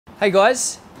Hey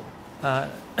guys. Okay.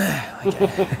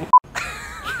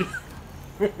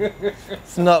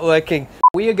 It's not working.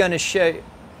 We are going to show...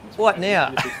 What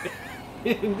now?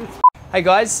 Hey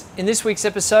guys, in this week's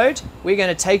episode, we're going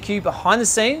to take you behind the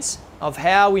scenes of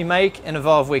how we make an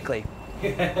Evolve Weekly.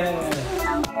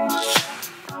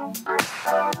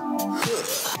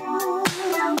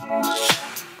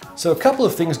 So a couple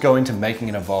of things go into making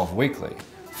an Evolve Weekly.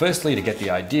 Firstly, to get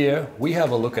the idea, we have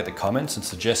a look at the comments and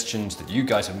suggestions that you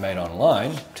guys have made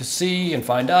online to see and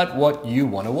find out what you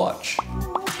want to watch.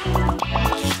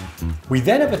 We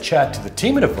then have a chat to the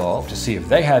team at Evolve to see if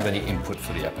they have any input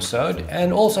for the episode,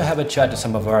 and also have a chat to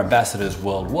some of our ambassadors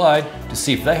worldwide to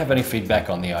see if they have any feedback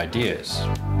on the ideas.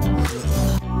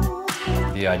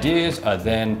 The ideas are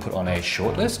then put on a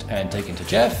shortlist and taken to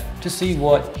Jeff to see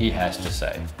what he has to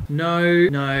say. No,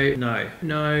 no, no,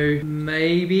 no,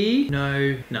 maybe,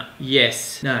 no, no,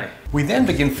 yes, no. We then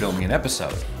begin filming an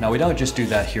episode. Now we don't just do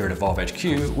that here at Evolve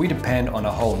HQ, we depend on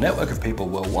a whole network of people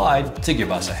worldwide to give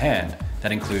us a hand.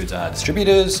 That includes our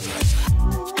distributors,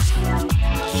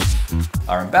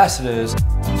 our ambassadors,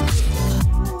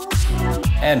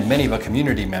 and many of our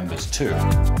community members too.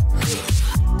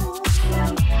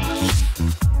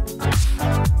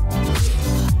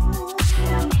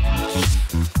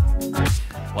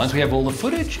 Once we have all the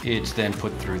footage, it's then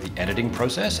put through the editing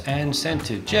process and sent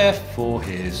to Jeff for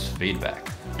his feedback.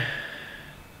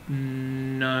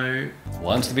 No.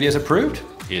 Once the video is approved,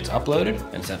 it's uploaded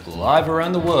and sent live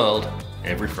around the world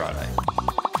every Friday.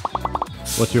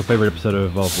 What's your favourite episode of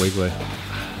Evolve Weekly?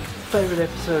 Favourite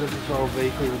episode of Evolve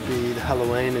Weekly would be the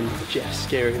Halloween and Jeff's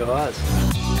scary eyes.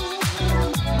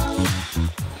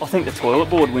 I think the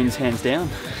toilet board wins hands down.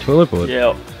 Toilet board?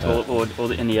 Yeah, toilet board,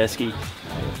 or in the esky.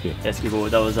 Esky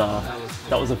board, that was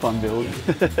a fun build.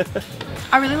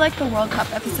 I really like the World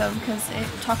Cup episode because it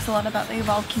talks a lot about the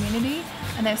Evolve community,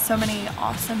 and there's so many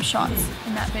awesome shots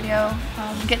in that video.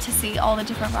 You get to see all the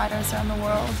different riders around the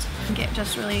world, and it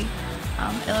just really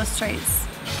illustrates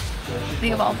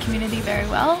the Evolve community very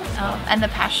well, and the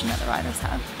passion that the riders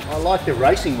have. I like the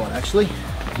racing one actually.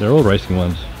 They're all racing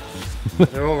ones.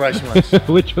 They're all racing ones.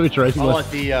 which racing I one? like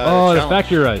the the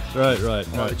factory race. Right.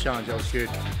 The challenge, that was good.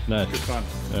 Nice. Good fun.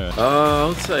 Right. I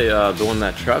would say the one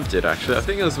that Trav did actually. I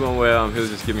think it was the one where he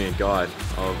was just giving me a guide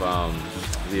of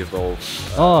the Evolve.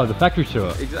 The factory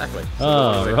tour. Exactly. So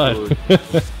Oh, right.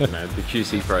 The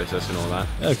QC process and all that.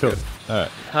 Yeah, cool.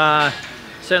 Alright.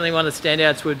 Certainly one of the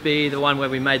standouts would be the one where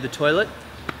we made the toilet.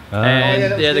 Ah.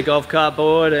 And the golf cart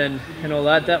board and all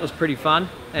that. That was pretty fun.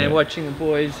 And watching the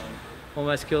boys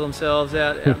almost kill themselves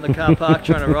out in the car park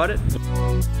trying to ride it.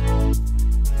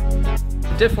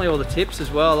 Definitely all the tips as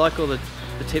well. I like all the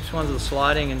tips ones, the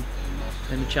sliding and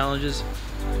the challenges.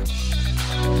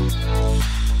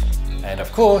 And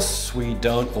of course, we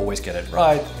don't always get it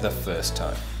right the first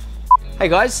time. Hey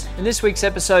guys, in this week's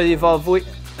episode of the Evolve Week...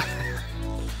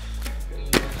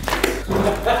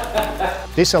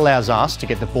 This allows us to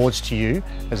get the boards to you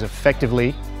as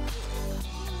efficiently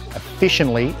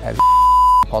as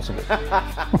possible.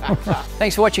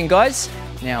 Thanks for watching, guys.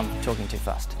 Now I'm talking too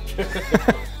fast.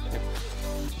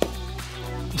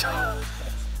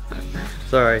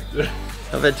 Sorry,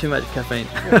 I've had too much caffeine.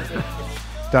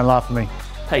 Don't laugh at me.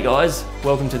 Hey guys,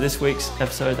 welcome to this week's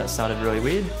episode that started really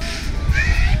weird.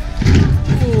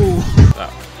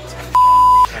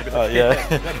 Oh yeah,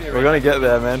 we're gonna get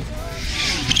there, man.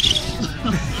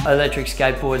 Electric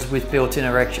skateboards with built-in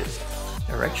erections.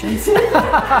 Erections?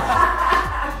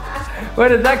 Where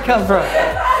did that come from?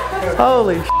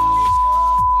 Holy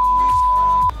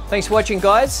Thanks for watching,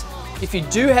 guys. If you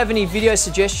do have any video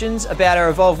suggestions about our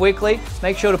Evolve Weekly,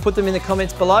 make sure to put them in the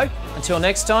comments below. Until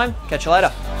next time, catch you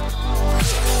later.